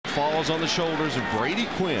falls on the shoulders of Brady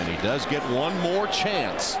Quinn. He does get one more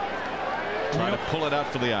chance. Trying to pull it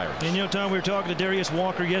out for the Irish. And you know, Tom, we were talking to Darius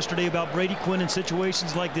Walker yesterday about Brady Quinn in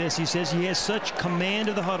situations like this. He says he has such command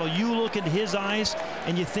of the huddle. You look into his eyes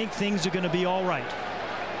and you think things are going to be all right.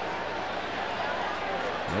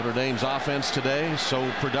 Notre Dame's offense today so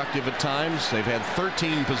productive at times. They've had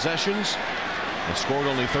 13 possessions and scored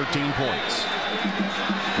only 13 points.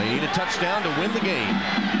 They need a touchdown to win the game.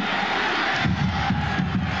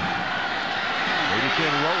 Brady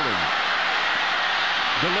Quinn rolling,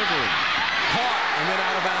 delivering, caught, and then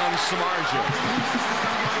out of bounds. Samardzija.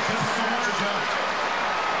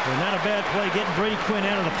 Well, not a bad play getting Brady Quinn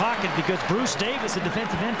out of the pocket, because Bruce Davis, the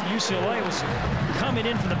defensive end for UCLA, was coming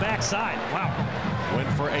in from the backside. Wow. Went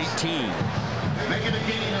for 18. Making a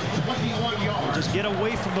gain of 21 yards. Just get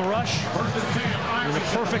away from the rush. And a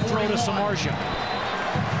perfect throw to Samardzija.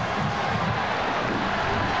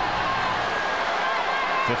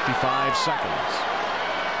 55 seconds.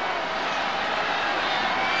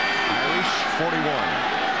 Irish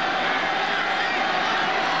 41.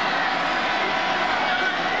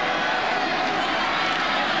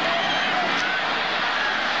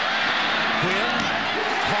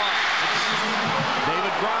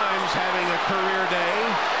 Having a career day,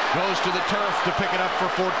 goes to the turf to pick it up for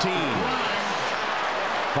 14.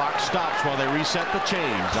 Clock stops while they reset the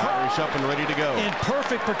chains. Irish up and ready to go. And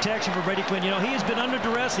perfect protection for Brady Quinn. You know, he has been under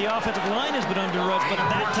duress. The offensive line has been under duress, but at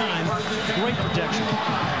that time, great protection.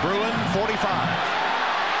 Bruin 45.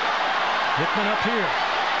 Hickman up here.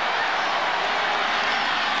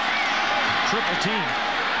 Triple team.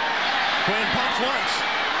 Quinn pumps once.